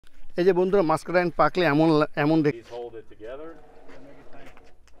এই যে বন্ধুরা মাস্কারাইন পাকলে এমন এমন দেখতে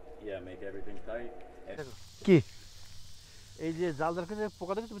কি এই যে জাল দরকারে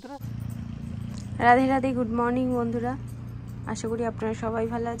পোকা দেখছো ভিতরে। রাধে রাধে, গুড মর্নিং বন্ধুরা। আশা করি আপনারা সবাই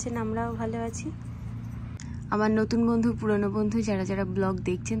ভালো আছেন, আমরাও ভালো আছি। আমার নতুন বন্ধু, পুরনো বন্ধু যারা যারা ব্লগ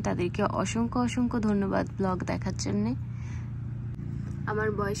দেখছেন তাদেরকে অসংখ্য অসংখ্য ধন্যবাদ ব্লগ দেখার জন্যে। আমার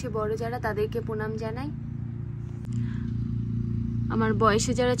বয়সে বড় যারা তাদেরকে প্রণাম জানাই, আমার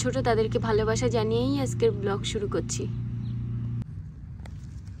বয়সে যারা ছোট তাদেরকে ভালোবাসা জানিয়েই আজকের ব্লগ শুরু করছি।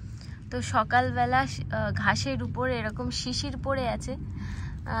 তো সকালবেলা ঘাসের উপরে এরকম শিশির পড়ে আছে,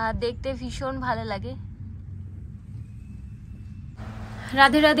 দেখতে ভীষণ ভালো লাগে।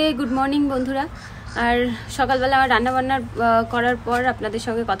 রাধে রাধে, গুড মর্নিং বন্ধুরা। আর সকালবেলা আমার রান্নাবান্না করার পর আপনাদের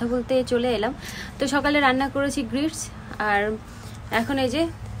সঙ্গে কথা বলতে চলে এলাম। তো সকালে রান্না করেছি গ্রিটস, আর এখন এই যে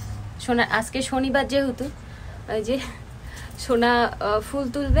সোনা, আজকে শনিবার যেহেতু ওই যে সোনা ফুল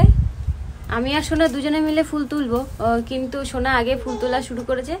তুলবে, আমি আর সোনা দুজনে মিলে ফুল তুলবো, কিন্তু সোনা আগে ফুল তোলা শুরু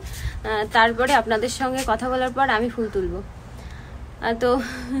করেছে, তারপরে আপনাদের সঙ্গে কথা বলার পর আমি ফুল তুলবো।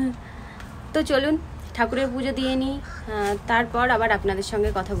 তো চলুন ঠাকুরের পুজো দিয়ে নিই, তারপর আবার আপনাদের সঙ্গে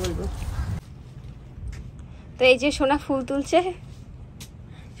কথা বলবো। তো এই যে সোনা ফুল তুলছে,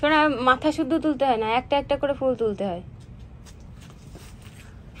 সোনা মাথা শুদ্ধ তুলতে হয় না, একটা একটা করে ফুল তুলতে হয়।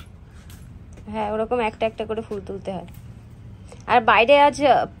 হ্যাঁ, ওরকম একটা একটা করে ফুল তুলতে হয়। আর বাইরে আজ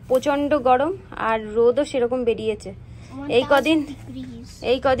প্রচন্ড গরম, আর রোদও সেরকম বেরিয়েছে।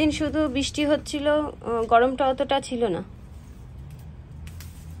 এই কদিন শুধু বৃষ্টি হচ্ছিল, গরমটা অতটা ছিল না।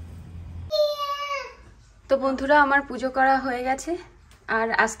 তো বন্ধুরা, আমার পুজো করা হয়ে গেছে, আর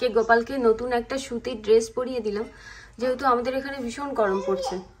আজকে গোপালকে নতুন একটা সুতির ড্রেস পরিয়ে দিলাম, যেহেতু আমাদের এখানে ভীষণ গরম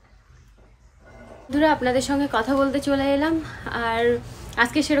পড়ছে। বন্ধুরা, আপনাদের সঙ্গে কথা বলতে চলে এলাম। আর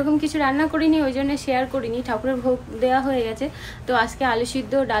আজকে সেরকম কিছু রান্না করিনি, ওই জন্য শেয়ার করিনি, ঠাকুরের ভোগ দেওয়া হয়ে গেছে। তো আজকে আলু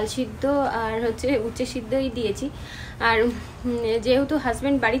সিদ্ধ, ডাল সিদ্ধ আর হচ্ছে উচ্ছে সিদ্ধই দিয়েছি। আর যেহেতু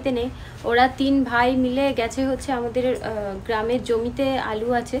হাজব্যান্ড বাড়িতে নেই, ওরা 3 ভাই মিলে গেছে হচ্ছে আমাদের গ্রামের জমিতে আলু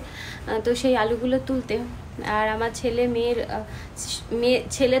আছে, তো সেই আলুগুলো তুলতে। আর আমার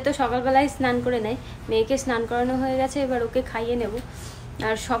ছেলে তো সকালবেলায় স্নান করে নেয়, মেয়েকে স্নান করানো হয়ে গেছে, এবার ওকে খাইয়ে নেব।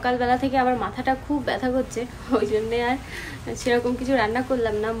 আর সকালবেলা থেকে আমার মাথাটা খুব ব্যথা করছে, ওই জন্যে আর সেরকম কিছু রান্না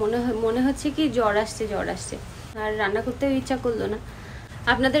করলাম না। মনে হচ্ছে কি জ্বর আসছে, আর রান্না করতেও ইচ্ছা করলো না।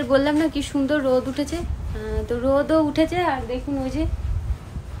 আপনাদের বললাম না কি সুন্দর রোদ উঠেছে, তো রোদও উঠেছে, আর দেখুন ওই যে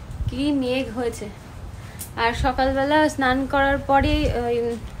কি মেঘ হয়েছে। আর সকালবেলা স্নান করার পরে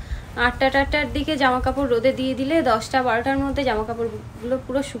 8টার দিকে জামা কাপড় রোদে দিয়ে দিলে 10টা-12টার মধ্যে জামা কাপড়গুলো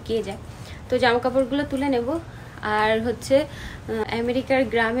পুরো শুকিয়ে যায়। তো জামা কাপড়গুলো তুলে নেব। আর হচ্ছে আমেরিকার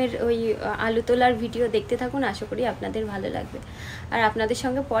গ্রামের ওই আলু তোলার ভিডিও দেখতে থাকুন, আশা করি আপনাদের ভালো লাগবে। আর আপনাদের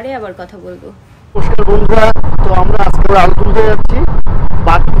সঙ্গে পরে আবার কথা বলবো। নমস্কার বন্ধুরা, তো আমরা আজকে আলু তুলতে যাচ্ছি।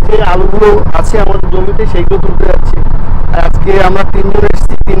 বাকি যে আলুগুলো আছে আমাদের জমিতে সেইগুলো তুলতে যাচ্ছি। আর আজকে আমরা 3 জন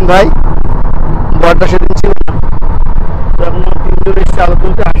এসেছি, 3 ভাই। বড়টা সেদিন ছিল না, তো এখন আমরা 3 জন এসেছি আলু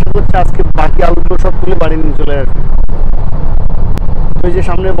তুলতে। আশা করছি আজকে বাকি আলুগুলো সব তুলে বাড়ি নিয়ে চলে আসবে। ওই যে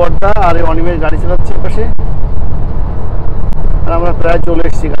সামনে বড়টা আর অনিমেষ গাড়ি চালাচ্ছে পাশে, আর আমরা প্রায় চলে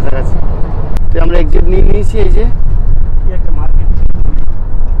এসেছি কাছাকাছি। তো আমরা এক্সিট নিয়ে নিয়েছি। এই যে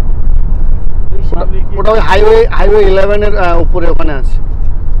ওটা ওই হাইওয়ে 11 এর উপরে ওখানে আছে।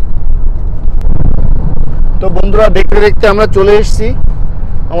 তো বন্ধুরা, দেখতে দেখতে আমরা চলে এসেছি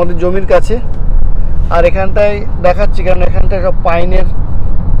আমাদের জমির কাছে। আর এখানটায় দেখাচ্ছি কারণ এখানটায় সব পাইনের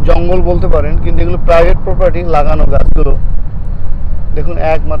জঙ্গল বলতে পারেন, কিন্তু এগুলো প্রাইভেট প্রপার্টি, লাগানো গাছগুলো দেখুন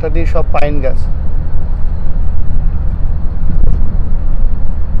এক মাথা দিয়ে সব পাইন গাছ।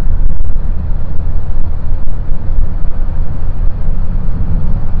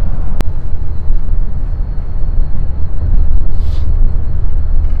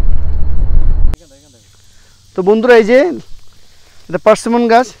 তো বন্ধুরা, এই যে এটা পার্সিমন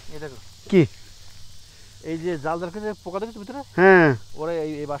গাছ। কি এই যে জাল দরকারে পোকা দেখছো ভিতরে? হ্যাঁ, ওরা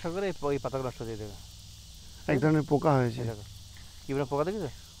এই বাসা করে এই পাতাগুলো নষ্ট দিয়ে দেবে। এক ধরনের পোকা হয়েছে। কি বলে পোকা দেখেছো?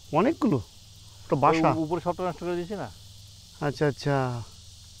 অনেকগুলো তো বাসা উপরে সবটা নষ্ট করে দিয়েছে না। আচ্ছা আচ্ছা।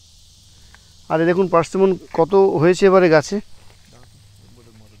 আরে দেখুন পার্সিমন কত হয়েছে এবারে গাছে।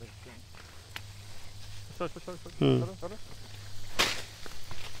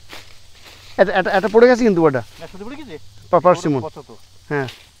 এটা পড়ে গেছে কিন্তু ওটা পার্সিমন। হ্যাঁ,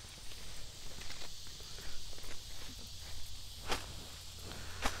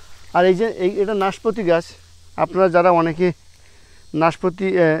 আর এই যে এটা নাশপাতি গাছ। আপনারা যারা অনেকে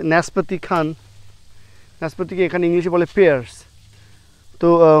নাশপাতি খান, নাশপাতিকে এখানে ইংলিশে বলে পেয়ার্স। তো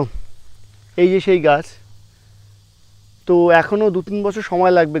এই যে সেই গাছ, তো এখনও 2-3 বছর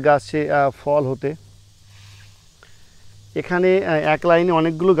সময় লাগবে গাছে ফল হতে। এখানে এক লাইনে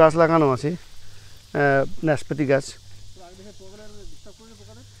অনেকগুলো গাছ লাগানো আছে, নাশপাতি গাছ।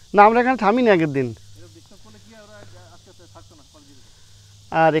 না, আমরা এখানে থামিনি আগের দিন।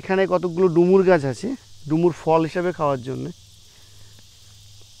 আর এখানে কতগুলো ডুমুর গাছ আছে, ডুমুর ফল হিসাবে খাওয়ার জন্য।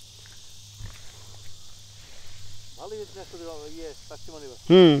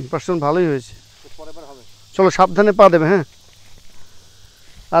 পার্সেন্ট ভালোই হয়েছে। চলো সাবধানে পা দেবে, হ্যাঁ।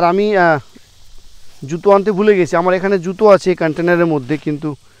 আর আমি জুতো আনতে ভুলে গেছি, আমার এখানে জুতো আছে কন্টেনারের মধ্যে, কিন্তু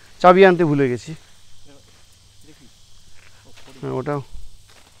চাবি আনতে ভুলে গেছি। হ্যাঁ, ওটাও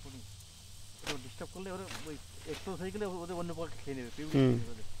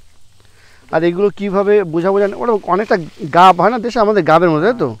আর এগুলো কিভাবে বোঝাবো জানি, ওটা অনেকটা গাব হয় না দেশে, আমাদের গাবের মধ্যে,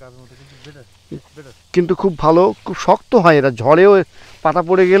 তাই তো? কিন্তু খুব ভালো, খুব শক্ত হয় এরা, ঝড়েও পাতা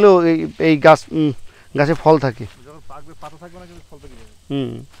পড়ে গেলেও এই গাছে ফল থাকে।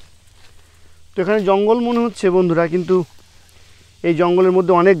 তো এখানে জঙ্গল মনে হচ্ছে বন্ধুরা, কিন্তু এই জঙ্গলের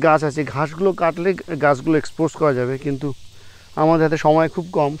মধ্যে অনেক গাছ আছে, ঘাসগুলো কাটলে গাছগুলো এক্সপোজ করা যাবে, কিন্তু আমাদের হাতে সময় খুব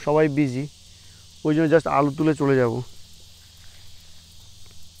কম, সবাই বিজি, ওই জন্য জাস্ট আলু তুলে চলে যাব।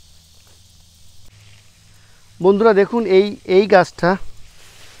 বন্ধুরা দেখুন, এই গাছটা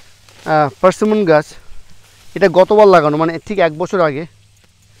পার্সিমন গাছ, এটা গতবার লাগানো, মানে ঠিক 1 বছর আগে।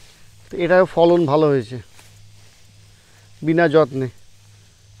 তো এটার ফলন ভালো হয়েছে বিনা যত্নে।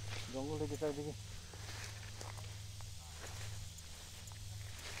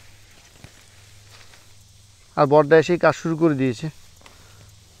 আর বড়দা এসেই কাজ শুরু করে দিয়েছে।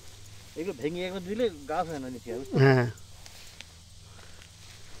 এগুলো ভেঙে একবার দিলে গাছ হয় না নিচে। হ্যাঁ,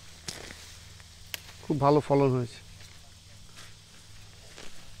 খুব ভালো ফলন হয়েছে।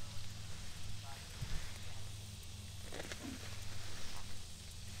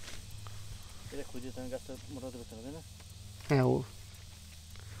 এটা খুঁজে তুমি গাছটা মোটা হতে পারছো না, তাই না? হ্যাঁ,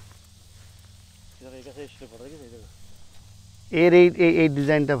 এই গাছে এসে পড়া গেছে। এর এই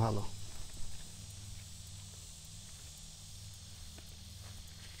ডিজাইনটা ভালো।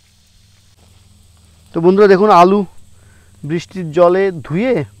 তো বন্ধুরা দেখুন, আলু বৃষ্টির জলে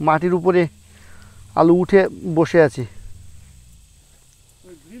ধুয়ে মাটির উপরে আলু উঠে বসে আছে।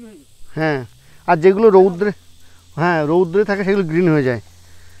 হ্যাঁ, আর যেগুলো রৌদ্রে থাকে সেগুলো গ্রিন হয়ে যায়।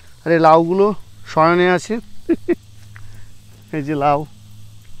 আর এই লাউগুলো শয়নে আছে। এই যে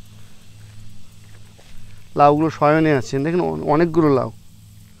লাউগুলো শয়নে আছে, দেখুন অনেকগুলো লাউ।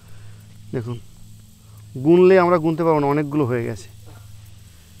 দেখুন, গুনলে আমরা গুনতে পারবো না, অনেকগুলো হয়ে গেছে।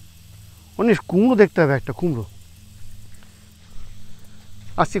 অনেক কুমড়ো দেখতে হবে, একটা কুমড়ো।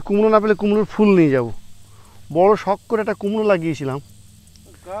 আজকে কুমড়ো না পেলে কুমড়োর ফুল নিয়ে যাব। বড় শখ করে একটা কুমড়ো লাগিয়েছিলাম।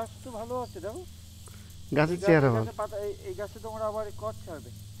 গাছ তো ভালো আছে, দেখো গাছের চেহারা ভালো। এই গাছে তোমরা আবার কচ ছাড়বে,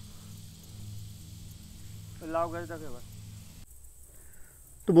 লাউ গাছ দেখো এবার।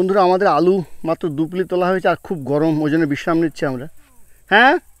 তো বন্ধুরা, আমাদের আলু মাত্র 2 প্লি তোলা হয়েছে, আর খুব গরম, ওই জন্য বিশ্রাম নিচ্ছি আমরা।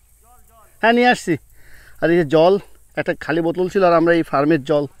 হ্যাঁ হ্যাঁ, নিয়ে আসছি। আর এই যে জল, একটা খালি বোতল ছিল, আর আমরা এই ফার্মের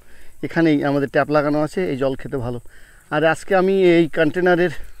জল, এখানেই আমাদের ট্যাপ লাগানো আছে, এই জল খেতে ভালো। আর আজকে আমি এই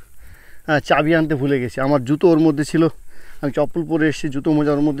কন্টেনারের চাবি আনতে ভুলে গেছি। আমার জুতো ওর মধ্যে ছিল, আমি চপ্পল পরে এসেছি, জুতো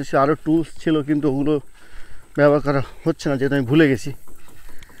মোজা ওর মধ্যে ছিল, আরও টুলস ছিল, কিন্তু ওগুলো ব্যবহার করা হচ্ছে না যেহেতু আমি ভুলে গেছি।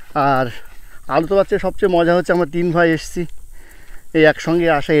 আর আলু তোলার চেয়ে সবচেয়ে মজা হচ্ছে, আমরা 3 ভাই এসেছি, এই একসঙ্গে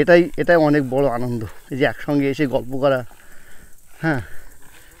আসা, এটাই অনেক বড় আনন্দ, এই যে একসঙ্গে এসে গল্প করা। হ্যাঁ,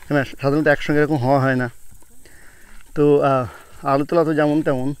 সাধারণত একসঙ্গে এরকম হওয়া হয় না। তো আলু তোলা তো যেমন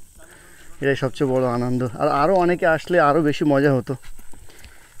তেমন, এটাই সবচেয়ে বড় আনন্দ। আর আরও অনেকে আসলে আরও বেশি মজা হতো,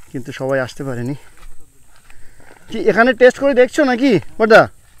 কিন্তু সবাই আসতে পারেনি। কি এখানে টেস্ট করে দেখছো নাকি ওটা?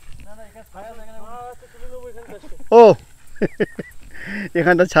 ও,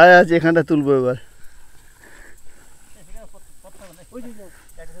 এখানটা ছায়া আছে, এখানটা তুলবো এবার।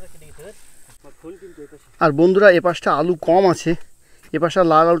 আর বন্ধুরা, এ পাশটা আলু কম আছে, এ পাশটা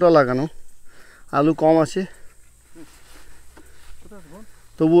লাল আলুটা লাগানো, আলু কম আছে,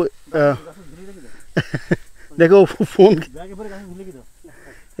 তবু দেখো ফোন,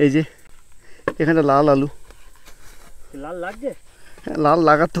 এই যে এখানটা লাল আলু। লাল লাগছে, লাল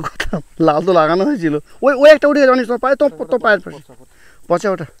লাগার তো কথা, লাল তো লাগানো হয়েছিল। ওই একটা উঠে গেছে, তোর পায়ে, তোর পায়ের পাশে পচা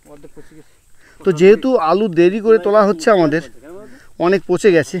ওটা। তো যেহেতু আলু দেরি করে তোলা হচ্ছে, আমাদের অনেক পচে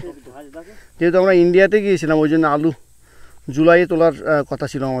গেছে, যেহেতু আমরা ইন্ডিয়াতে গিয়েছিলাম, ওই জন্য আলু জুলাইয়ে তোলার কথা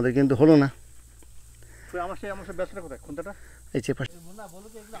ছিল আমাদের, কিন্তু হলো না। এই যে পাশে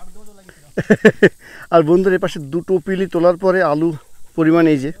আর বন্ধুর এ পাশে 2 পিলি তোলার পরে আলুর পরিমাণ,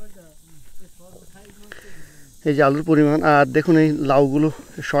 এই যে আলুর পরিমাণ। আর দেখুন এই লাউগুলো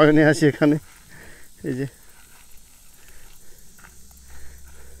শয়নে আছে এখানে, এই যে।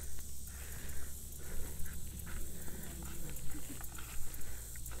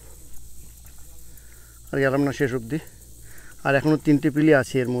 আর গেলাম না শেষ অবধি, আর এখনো 3টে পিলি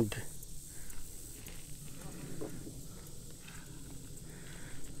আছে এর মধ্যে।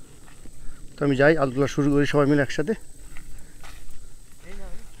 তো আমি যাই, আলু তোলা শুরু করি সবাই মিলে একসাথে।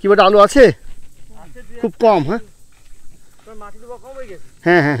 কি বলে আলু আছে খুব কম?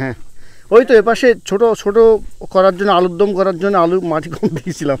 হ্যাঁ হ্যাঁ হ্যাঁ হ্যাঁ, ওই তো এপাশে ছোট ছোট করার জন্য, আলুর দম করার জন্য আলু মাটি কম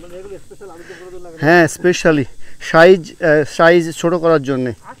দিয়েছিলাম। হ্যাঁ, স্পেশালি সাইজ ছোট করার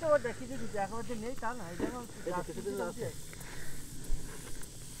জন্যে।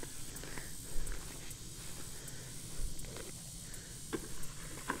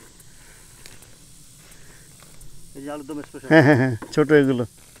 হ্যাঁ হ্যাঁ হ্যাঁ, ছোট এগুলো।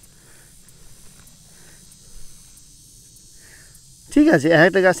 ঠিক আছে,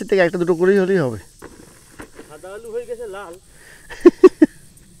 একটা গাছের থেকে একটা দুটো করেই হলেই হবে। সাদা আলু হয়ে গেছে লাল।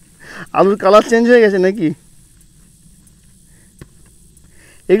 আলুর কালার চেঞ্জ হয়ে গেছে নাকি?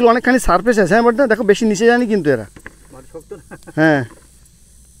 এগুলো অনেকখানি সারফেস আছে। হ্যাঁ, বাট না দেখো বেশি নিচে যায়নি কিন্তু এরা। মাটি শক্ত না। হ্যাঁ,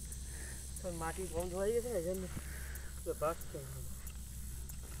 মাটি বন্ধ হয়ে গেছে এই জন্য বাড়ছে।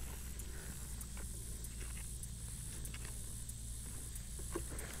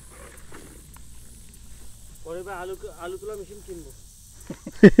 পরে বা আলু তোলা মেশিন কিনবো।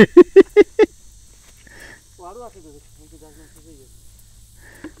 আরো আছে তো, কিন্তু গাছ নষ্ট হয়ে গেছে।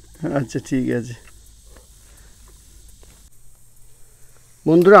 আচ্ছা ঠিক আছে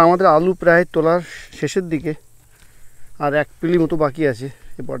বন্ধুরা, আমাদের আলু প্রায় তোলার শেষের দিকে, আর 1 পিলি মতো বাকি আছে।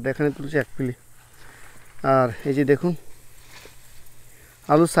 এই বড়টা এখানে তুলছে 1 পিলি। আর এই যে দেখুন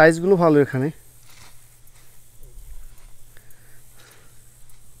আলুর সাইজগুলো ভালো এখানে।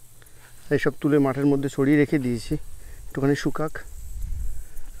 এইসব তুলে মাঠের মধ্যে ছড়িয়ে রেখে দিয়েছি, একটুখানি শুকাক,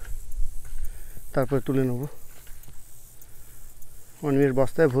 তারপরে তুলে নেব। অনিমের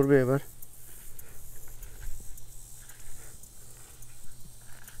বস্তায় ভরবে এবার।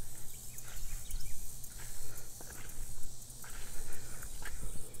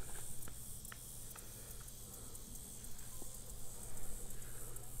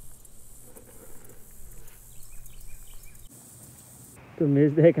 তো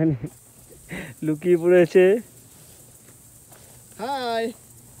মেজদা এখানে লুকিয়ে পড়েছে। হাই,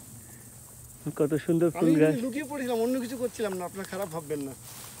 কত সুন্দর ফুল গাছ। লুকিয়ে পড়েছিলাম, অন্য কিছু করছিলাম না, আপনার খারাপ ভাববেন না।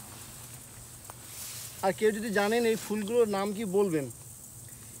 আর কেউ যদি জানেন এই ফুলগুলোর নাম কি বলবেন।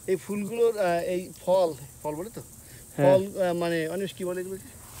 এই ফুলগুলোর এই ফল বলে তো, ফল মানে অনেক কি বলে এগুলো,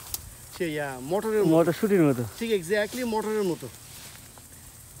 সেই মটরশুটির মতো। ঠিক এক্স্যাক্টলি মটরের মতো,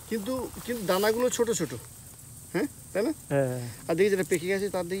 কিন্তু কিন্তু দানাগুলো ছোট ছোট। হ্যাঁ, তাই না? হ্যাঁ, আর দেখি যেটা পেকে গেছে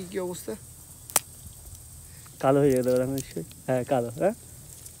তার দেখি কি অবস্থা। কালো হয়ে গেল নিশ্চয়ই। হ্যাঁ কালো, হ্যাঁ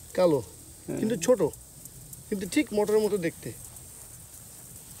কালো কিন্তু ছোট, কিন্তু ঠিক মটরের মতো দেখতে।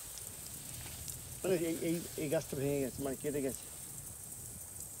 মানে এই এই গাছটা ভেঙে গেছে, মানে কেটে গেছে।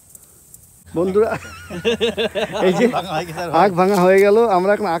 বন্ধুরা এই যে আখ ভাঙা হয়ে গেল,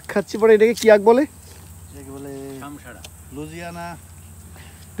 আমরা এখন আখ খাচ্ছি। পরে এটাকে কি আখ বলে? এটাকে বলে শামসাড়া, Louisiana.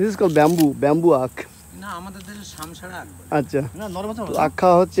 This is called bamboo আখ। না, আমাদের দেশে শামসাড়া আখ বলে। আচ্ছা, না নরমাল তো আখ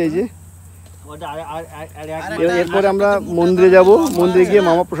খাওয়া হচ্ছে এই যে। ওটা এরপরে আমরা মন্দিরে যাব, মন্দিরে গিয়ে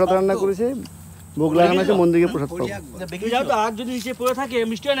মামা প্রসাদ রান্না করেছে, ভোগ লাগানো আছে, মন্দিরে গিয়ে প্রসাদ পাবো। যাও তো, আখ যদি নিচে পড়ে থাকে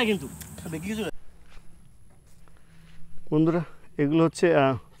মিষ্টি হয় না কিন্তু। বন্ধুরা এগুলো হচ্ছে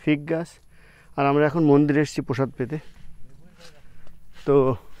ফিগ গাছ, আর আমরা এখন মন্দিরে এসেছি প্রসাদ পেতে। তো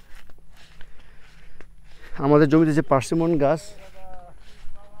আমাদের জমিতে যে পার্সিমন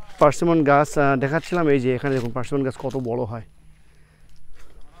গাছ দেখাচ্ছিলাম, এই যে এখানে দেখুন পার্সিমন গাছ কত বড় হয়।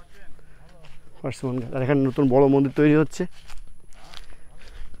 পার্সিমন গাছ, আর এখানে নতুন বড় মন্দির তৈরি হচ্ছে।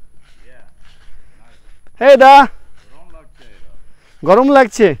 এই দা, গরম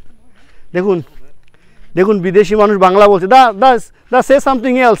লাগছে। দেখুন দেখুন বিদেশি মানুষ বাংলা বলছে। দা say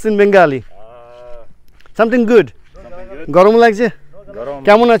something else in Bengali, something good. গরম লাগছে?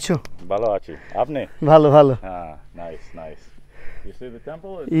 কেমন আছো? ভালো আছি, আপনি? ভালো ভালো। Ah, nice, nice. You see the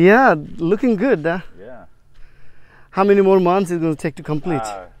temple? Yeah, looking good. Yeah. How many more months is it going to take to complete?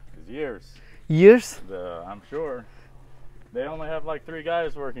 Years. Years? I'm sure. They only have like 3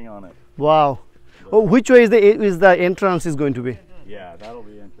 guys working on it. Wow. Oh, which way is the entrance is going to be? Yeah, that'll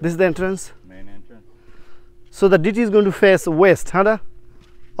be interesting. This is the entrance. Main entrance. So the ditty is going to face west, huh?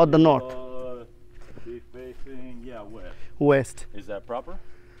 Or the north? Be facing, west. West. Is that proper?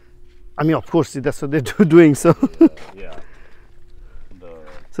 I mean, of course, that's what they're doing. So, Yeah.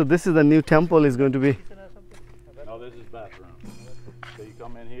 so this is the new temple is going to be. No, this is bathroom. So you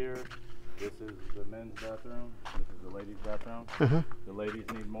come in here. This is the men's bathroom. This is the ladies' bathroom. The ladies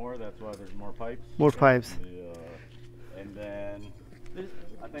need more. That's why there's more pipes. More pipes. And then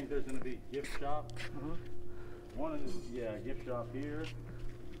I think there's going to be gift shop. One is gift shop here.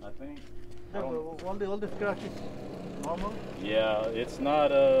 I think. All the scratch is normal. Yeah, it's not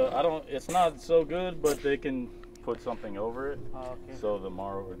it's not so good, but they can put something over it. Okay. So the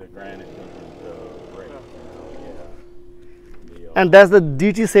granite doesn't break. Yeah. And that's the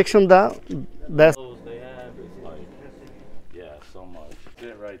DT section. That's Those they have is like, yeah, so much.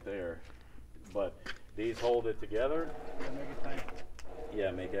 Sit right there. But these hold it together. Make it tight. Yeah,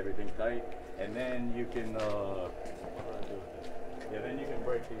 make everything tight. And then you can, then you can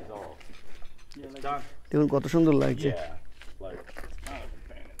break these off. It's done. দেখুন কত সুন্দর লাগছে Yeah, like, kind of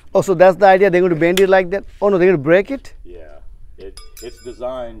painted. Oh, so that's the idea. They're going to bend it like that. Oh no, they're going to break it. Yeah, it's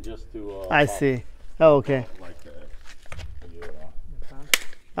designed just to. I pop see. Oh, okay. like that.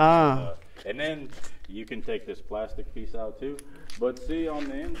 Yeah. Ah, And then you can take this plastic piece out too. But see on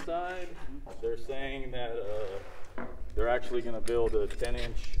the inside, they're saying that they're actually going to build a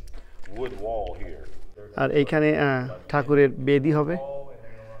 10-inch wood wall here. আর এইখানে ঠাকুরের বেদি হবে,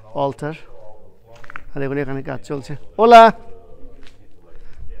 altar. আর দেখুন এখানে কাজ চলছে। Hola.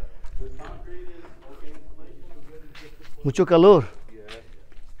 Mucho calor.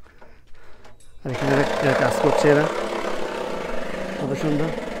 আর এখানে এরা কাজ করছে এরা। কত সুন্দর।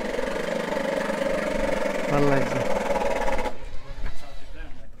 ভালো লাগছে।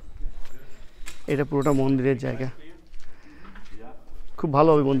 এটা পুরোটা মন্দিরের জায়গা। খুব ভালো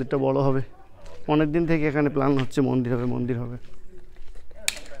হবে, মন্দিরটা বড় হবে। অনেক দিন থেকে এখানে প্ল্যান হচ্ছে মন্দির হবে, মন্দির হবে।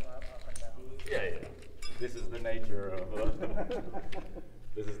 This is the nature of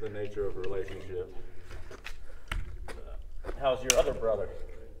this is the nature of relationship. How's your other brother?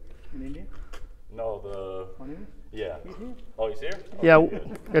 In India? No, yeah. He's here? Oh, he's here? Yeah,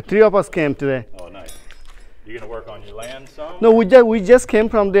 Good. the three of us came today. Oh, nice. You gonna work on your land some? No, we just came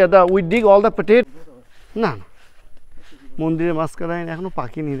from there. We dig all the potato. না না, মন্দিরের মাঝখানে এখনো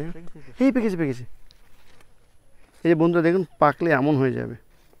পাকেনি রে। এই পেকেছে পেকেছে। এই যে বন্ধুরা দেখুন, পাকলে এমন হয়ে যাবে,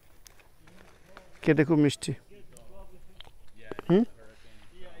 খেতে খুব মিষ্টি।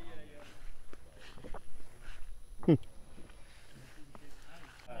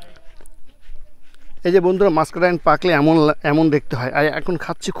 এই যে বন্ধুরা, মাস্কারাইন পাকলে এমন দেখতে হয়, আর এখন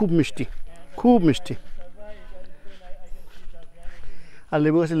খাচ্ছে খুব মিষ্টি, খুব মিষ্টি। আর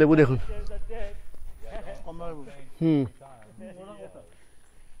লেবু আছে, লেবু দেখুন।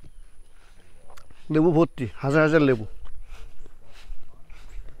 লেবু ভর্তি, হাজার হাজার লেবু।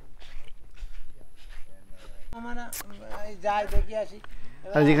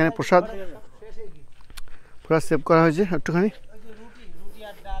 আর যেখানে প্রসাদ সেভ করা হয়েছে একটুখানি,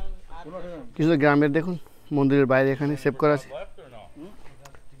 কিছু গ্রামের দেখুন, মন্দিরের বাইরে এখানে সেভ করা আছে।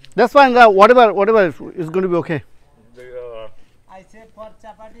 That's fine. Whatever is going to be okay. I said for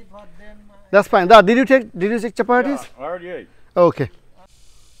chapati for them. That's fine. Did you take chapatis? Yeah, I already ate. Okay.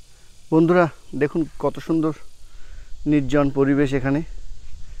 বন্ধুরা দেখুন কত সুন্দর নির্জন পরিবেশ এখানে।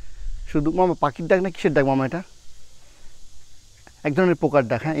 শুধু মামা পাখির ডাক না কিসের ডাক মামা? এটা এক ধরনের পোকার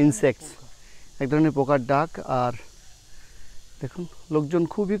ডাক। হ্যাঁ, ইনসেক্টস, এক ধরনের পোকার ডাক। আর দেখুন লোকজন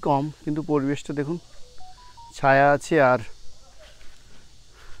খুবই কম, কিন্তু পরিবেশটা দেখুন, ছায়া আছে আর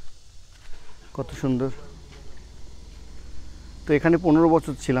কত সুন্দর। তো এখানে 15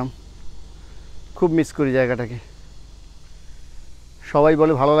 বছর ছিলাম, খুব মিস করি জায়গাটাকে। সবাই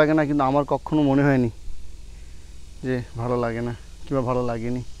বলে ভালো লাগে না, কিন্তু আমার কখনো মনে হয়নি যে ভালো লাগে না কিংবা ভালো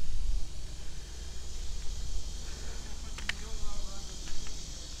লাগেনি।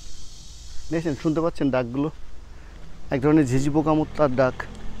 দেখছেন, শুনতে পাচ্ছেন ডাকগুলো? এক ধরনের ঝিঝি পোকা মতো তার ডাক।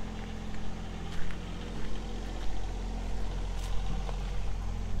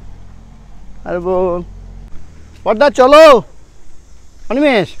 আরে বল পর্দা, চলো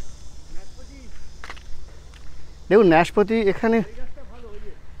অনিমেষ। দেখুন নাশপাতি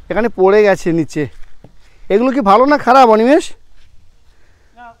এখানে পড়ে গেছে নিচে। এগুলো কি ভালো না খারাপ অনিমেষ?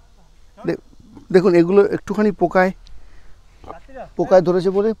 দেখুন এগুলো একটুখানি পোকায় ধরেছে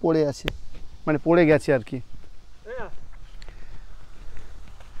বলে পড়ে আছে, মানে পড়ে গেছে আর কি।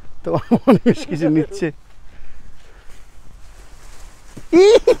 তো অনিমেষ কিছু নিচ্ছে।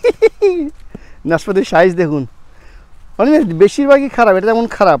 নাশপাতির সাইজ দেখুন অনিমেষ, বেশিরভাগই খারাপ, এটা যেমন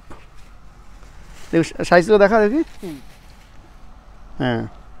খারাপ। দেখুন সাইজগুলো দেখা দেখি। হ্যাঁ,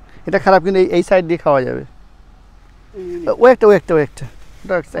 এটা খারাপ, কিন্তু এই সাইড দিয়ে খাওয়া যাবে। ও একটা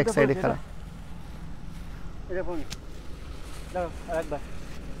ওটা এক সাইডে খারাপ।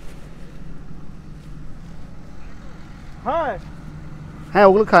 হ্যাঁ,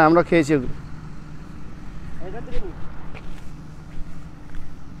 ওগুলো খায়, আমরা খেয়েছি ওগুলো।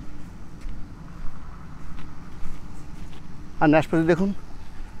 আর নাশপাতি দেখুন,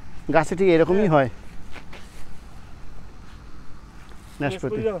 গাছে ঠিক এরকমই হয়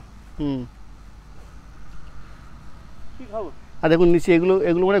নাশপাতি। আর দেখুন নিচে এগুলো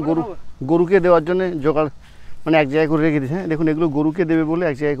এগুলো মানে গরুকে দেওয়ার জন্য জোগাড়, মানে এক জায়গায় করে রেখে দিয়েছে। হ্যাঁ দেখুন এগুলো গরুকে দেবে বলে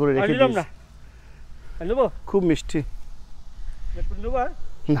এক জায়গায় করে রেখে দিয়েছে। খুব মিষ্টি।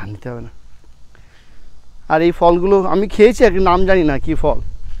 না নিতে হবে না। আর এই ফলগুলো আমি খেয়েছি, আর নাম জানি না কি ফল।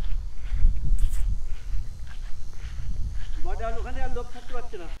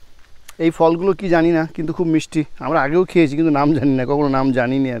 এই ফলগুলো কি জানি না, কিন্তু খুব মিষ্টি। আমরা আগেও খেয়েছি কিন্তু নাম জানি না, কখনো নাম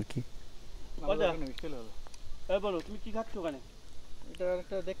জানিনি আর কি। তুমি কি খাচ্ছ ওখানে? এটা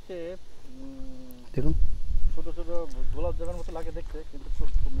একটা দেখতে দেখুন ছোট ছোট গোলাপ জামের মতো লাগে দেখতে, কিন্তু খুব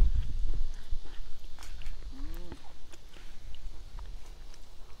খুব মিষ্টি।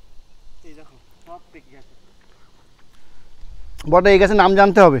 এই দেখো সব পেকে গেছে। বটে এই গাছের নাম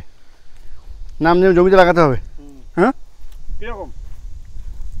জানতে হবে, নাম জেনে জমিতে লাগাতে হবে। হ্যাঁ কিরকম?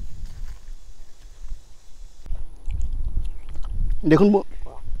 দেখুন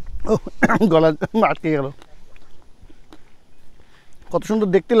গলা আটকে গেল। কত সুন্দর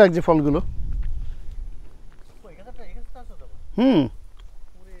দেখতে লাগছে ফলগুলো।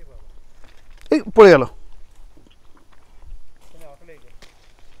 এই পড়ে গেল।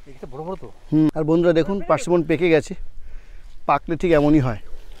 বড় বড় তো। আর বন্ধুরা দেখুন পার্সিমন পেকে গেছে, পাকলে ঠিক এমনই হয়।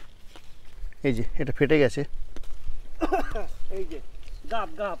 এই যে এটা ফেটে গেছে। এই যে গাব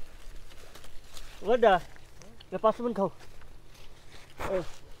গাব ওটা পার্সিমন খাও।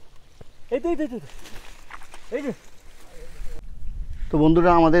 এই তো এই তো এই যে। তো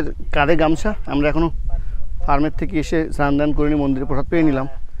বন্ধুরা আমাদের কাঁধে গামছা, আমরা এখনো ফার্মের থেকে এসে স্নান দান করে নিয়ে মন্দিরে প্রসাদ পেয়ে নিলাম।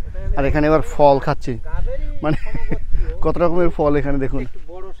 আর এখানে এবার ফল খাচ্ছি, মানে কত রকমের ফল এখানে দেখুন।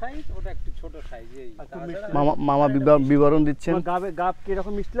 বড় সাইজ, ওটা একটু ছোট সাইজ। মামা বিবরণ দিচ্ছেন। গাব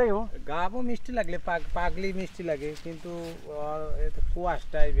কিরকম মিষ্টি লাগে? গাবও মিষ্টি লাগলে পাগলি মিষ্টি লাগে, কিন্তু কুয়াশ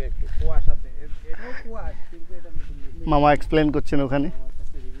টাইপের, একটু কুয়াশাতে, এটাও কুয়াশ কিন্তু এটা মিষ্টি। মামা এক্সপ্লেন করছেন ওখানে।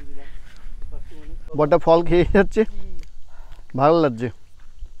 বড়টা ফল খেয়ে যাচ্ছে, ভালো লাগছে।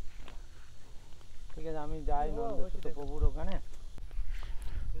 ঠিক আছে আমি যাই প্রভুর ওখানে।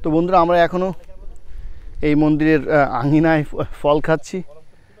 তো বন্ধুরা আমরা এখনো এই মন্দিরের আঙিনায় ফল খাচ্ছি,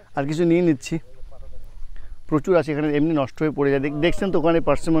 আর কিছু নিয়ে নিচ্ছি। প্রচুর আছে এখানে, এমনি নষ্ট হয়ে পড়ে যায়। দেখছেন তো ওখানে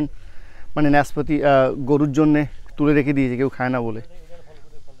পার্সিমন মানে নাশপাতি গরুর জন্যে তুলে রেখে দিয়েছে, কেউ খায় না বলে।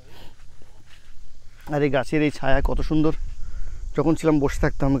 আর এই গাছের এই ছায়া কত সুন্দর, যখন ছিলাম বসে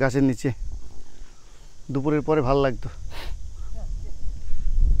থাকতাম গাছের নিচে দুপুরের পরে, ভালো লাগতো।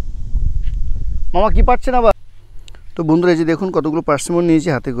 মামা কি পাচ্ছেন আবার? তো বন্ধুরা এই যে দেখুন কতগুলো পার্সিমন নিয়েছি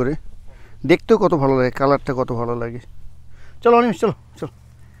হাতে করে, দেখতেও কত ভালো লাগে, কালারটা কত ভালো লাগে। চলো অনিমেষ চলো চলো।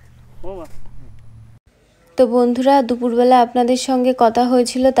 তো বন্ধুরা দুপুরবেলা আপনাদের সঙ্গে কথা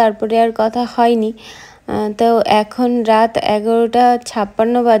হয়েছিল, তারপরে আর কথা হয়নি। তো এখন রাত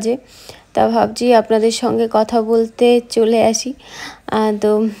 11:56 বাজে। তা ভাবছি আপনাদের সঙ্গে কথা বলতে চলে আসি।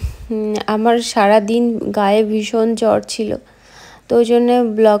 তো আমার সারা দিন গায়ে ভীষণ জ্বর ছিল, তো ওই জন্যে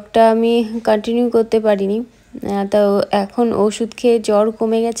ব্লগটা আমি কন্টিনিউ করতে পারিনি। তো এখন ওষুধ খেয়ে জ্বর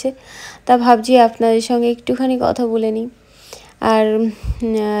কমে গেছে, তা ভাবছি আপনাদের সঙ্গে একটুখানি কথা বলে নিই। আর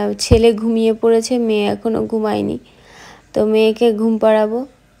ছেলে ঘুমিয়ে পড়েছে, মেয়ে এখনও ঘুমায়নি, তো মেয়েকে ঘুম পাড়াবো।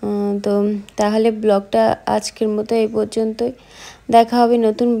 তো তাহলে ব্লগটা আজকের মতো এই পর্যন্তই। দেখা হবে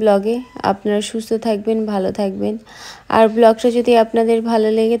নতুন ব্লগে। আপনারা সুস্থ থাকবেন, ভালো থাকবেন। আর ব্লগটা যদি আপনাদের ভালো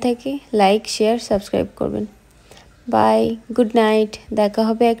লেগে থাকে লাইক, শেয়ার, সাবস্ক্রাইব করবেন। By, good night. দেখা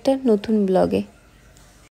হবে একটা নতুন ব্লগে।